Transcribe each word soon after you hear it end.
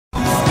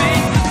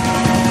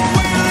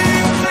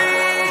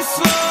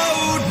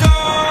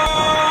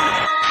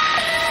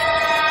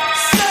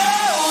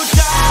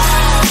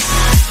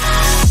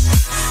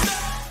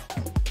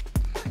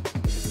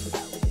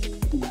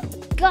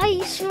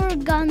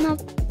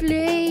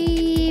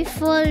play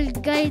Fall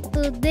Guy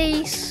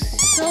today,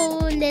 so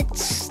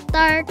let's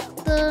start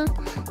to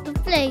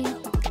play.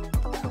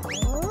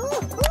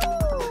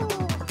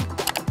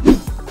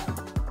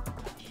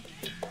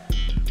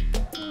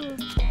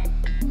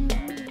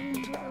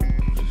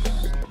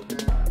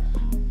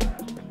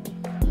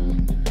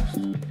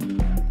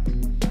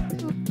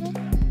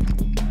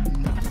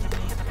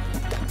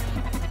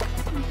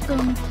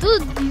 Welcome to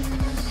this.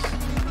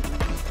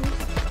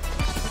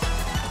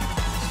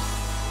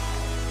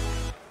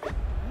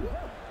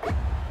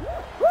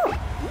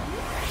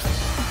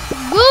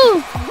 Go!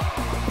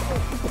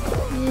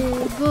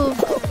 Yeah, go.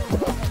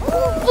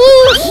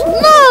 Push!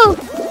 No!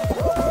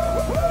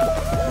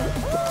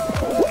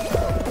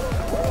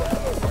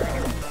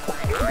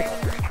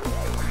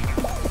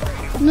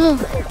 No.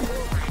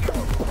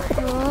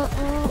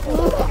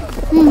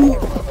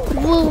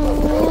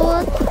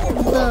 What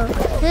the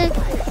heck?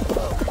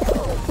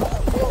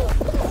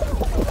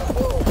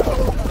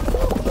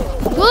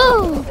 Go!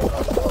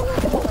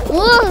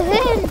 Oh,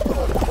 hell!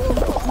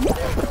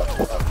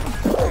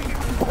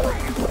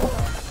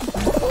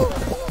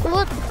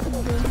 What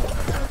the?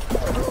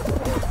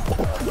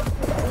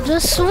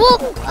 Just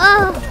walk!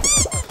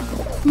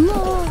 No!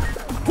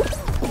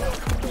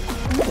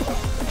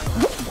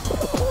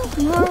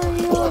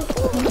 Mario!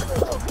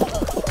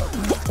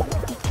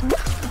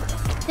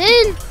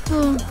 Help!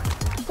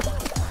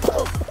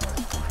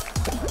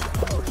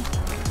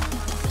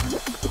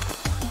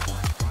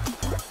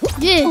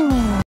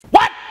 Yeah!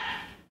 What?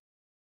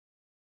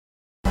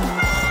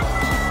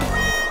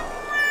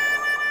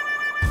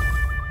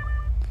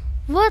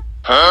 What?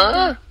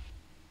 Huh?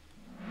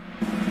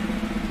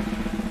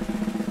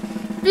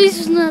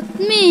 Please, not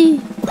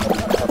me!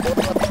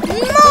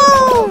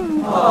 No!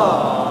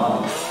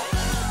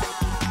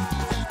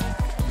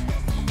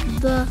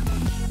 The...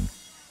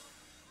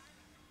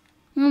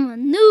 I'm a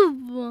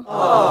noob!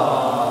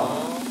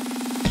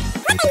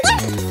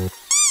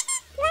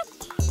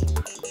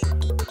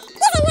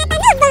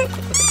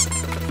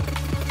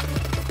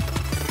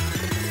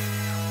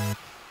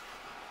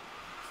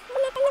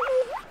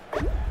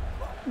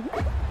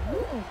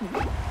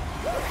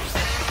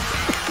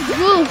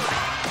 Go!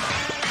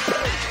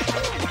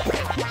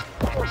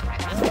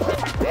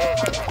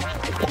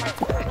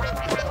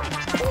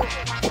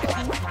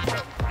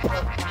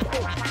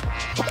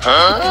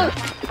 Huh?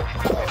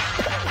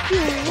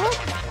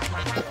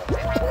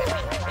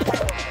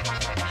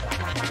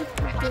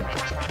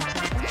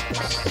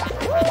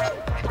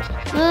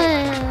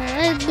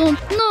 I don't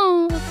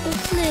know what to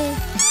play.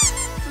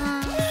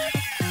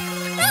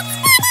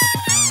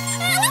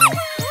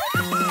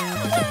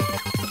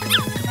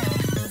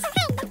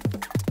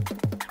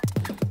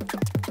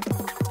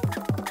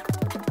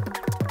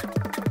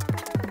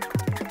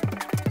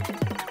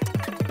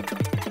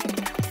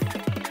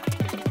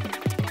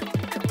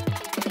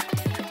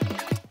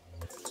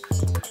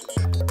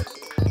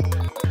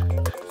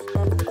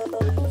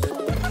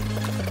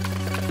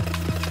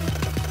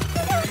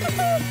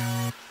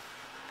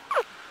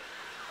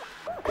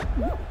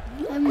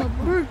 I'm a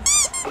bird.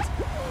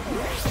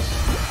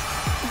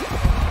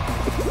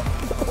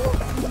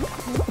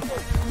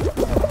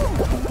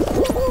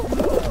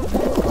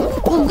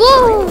 Oh, go!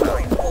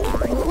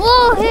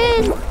 Oh,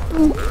 hell!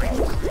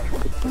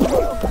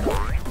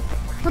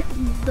 What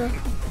the?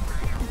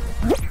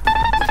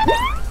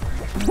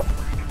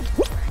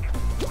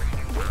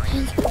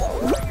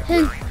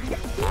 Hell!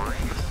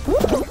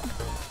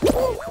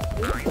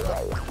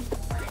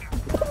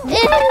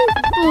 Help!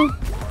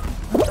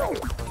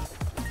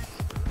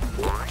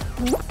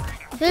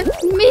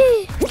 Help me!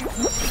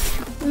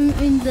 I'm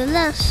in the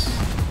last.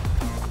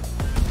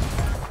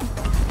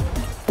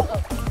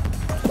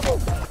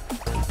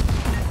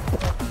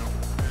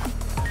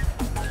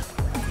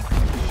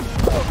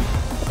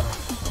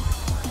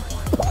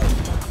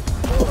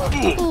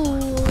 Oh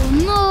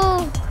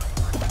no!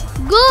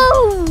 Go!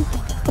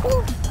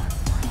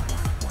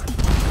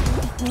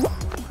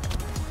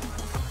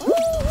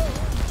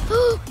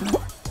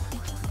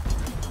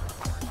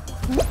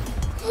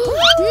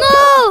 No!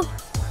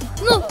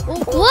 No!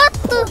 What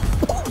the?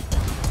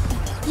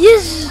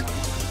 Yes!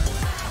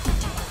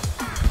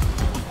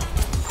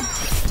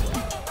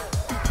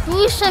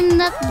 Wish I'm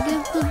not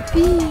going to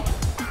be.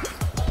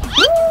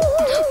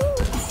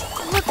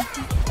 What?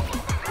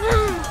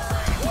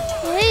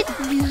 I hate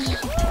this.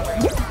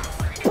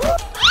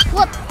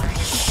 What?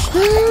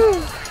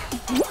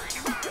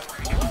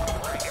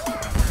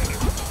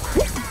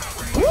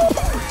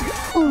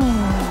 Oh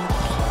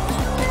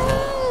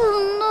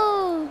no!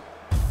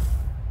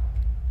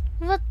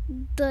 What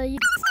the?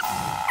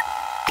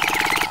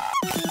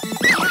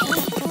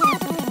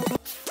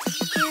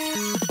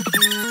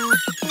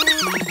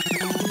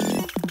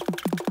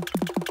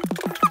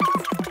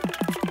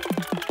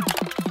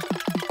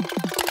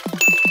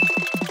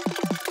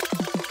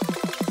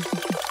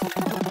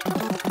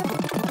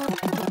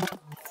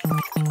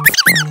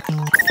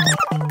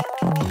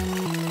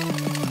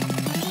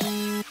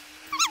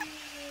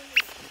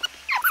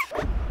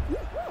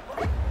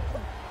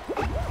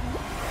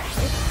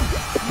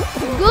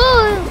 Go!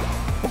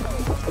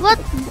 What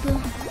the?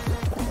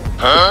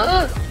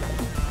 Huh?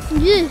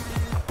 Yeah.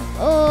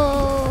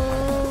 Oh.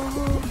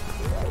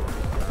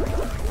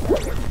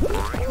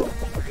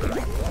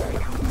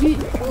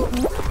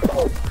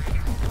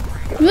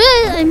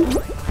 Well, I'm.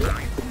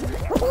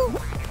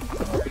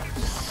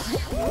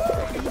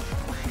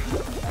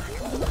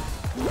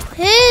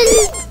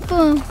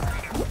 Help!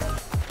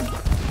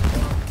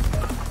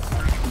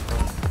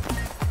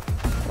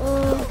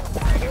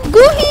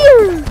 Go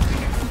here!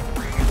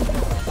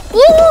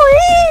 Oh,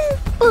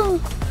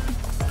 help!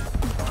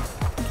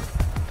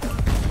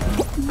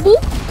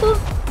 Book!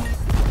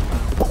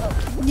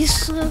 This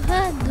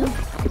head.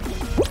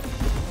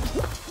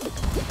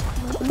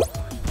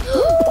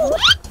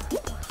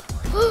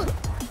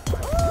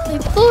 I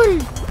pull!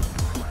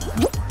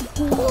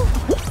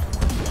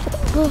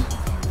 Go!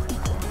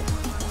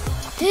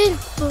 Help!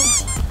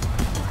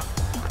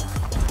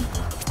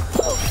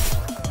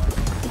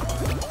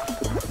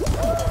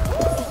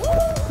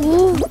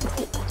 Oh!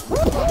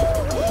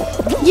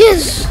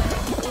 Yes!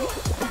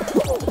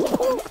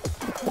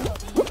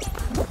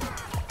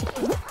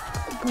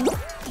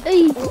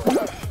 Hey!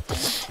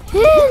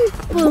 Help!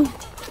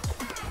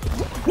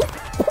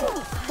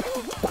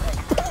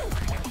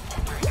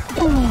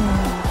 Oh no!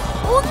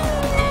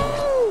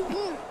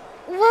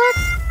 What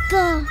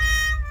the?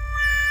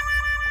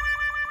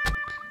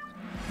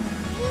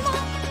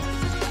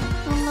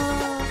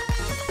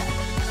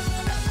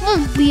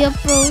 Won't be a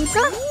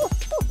product.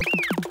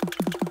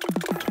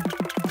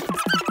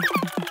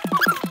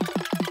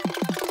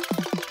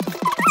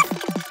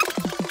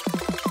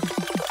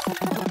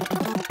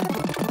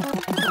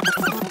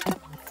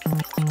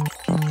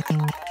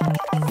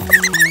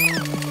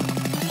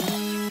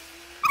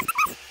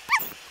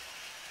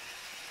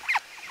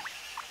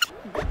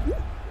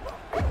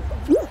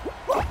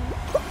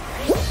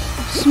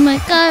 What's my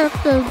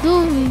character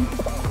doing?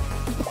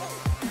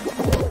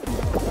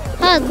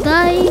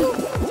 Die.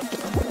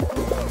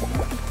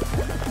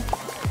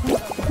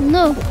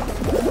 No.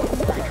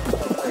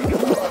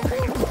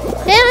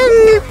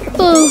 Help!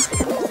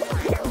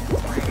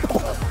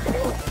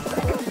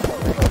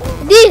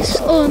 This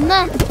or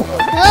not.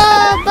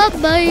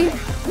 Bye-bye.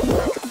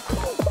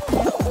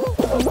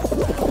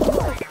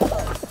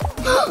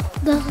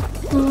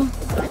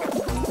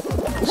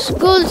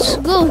 Let's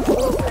go.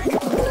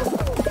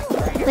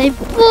 They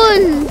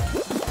pull.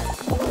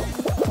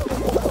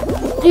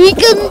 We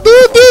can do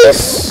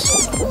this.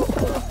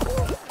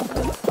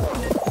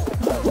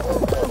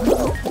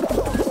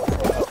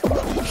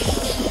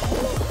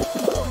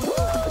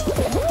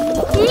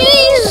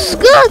 Please,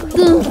 God.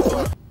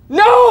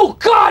 No!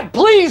 God,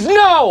 please,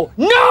 no!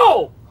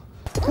 No!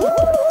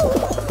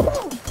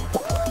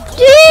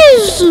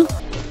 Jeez.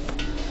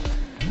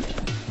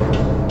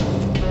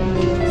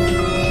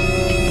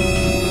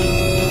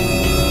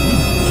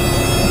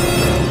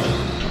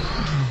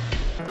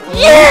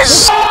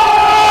 Yes!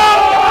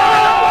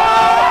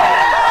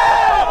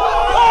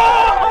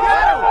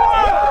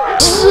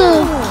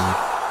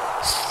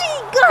 See,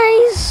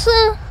 guys,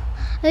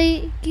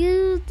 I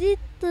killed it.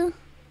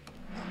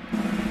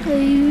 I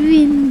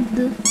win.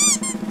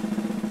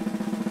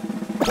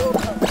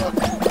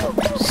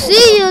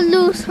 See you,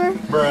 loser.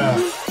 Bruh.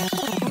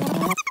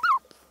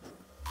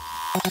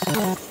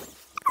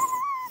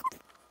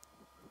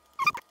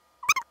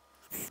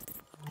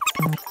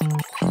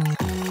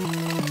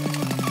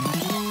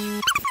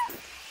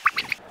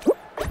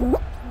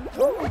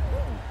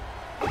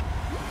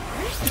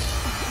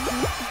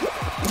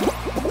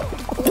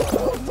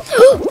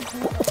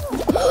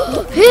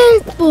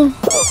 Help!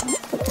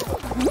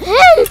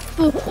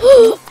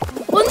 Help!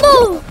 Oh no!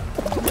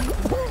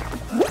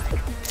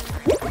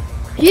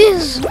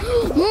 Yes! No!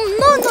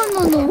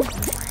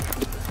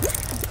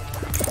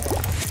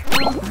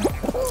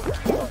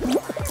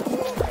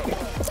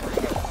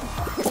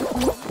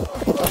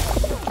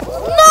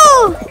 No!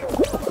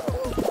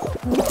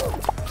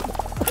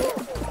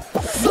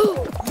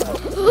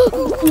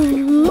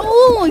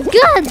 Oh my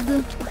God!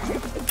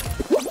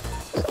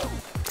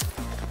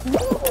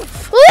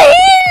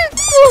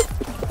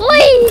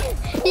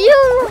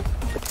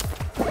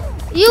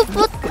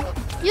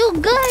 You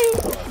guy,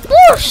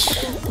 push!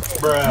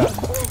 Bruh.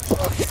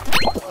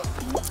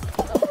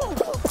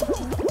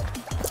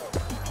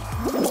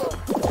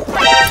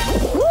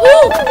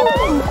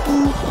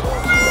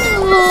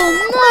 Oh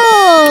no,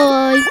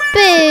 I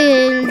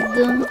failed.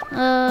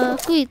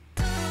 Quit.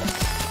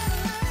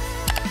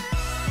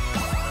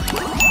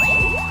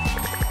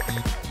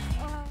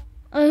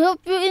 I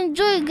hope you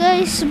enjoy,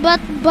 guys,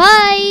 but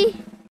bye!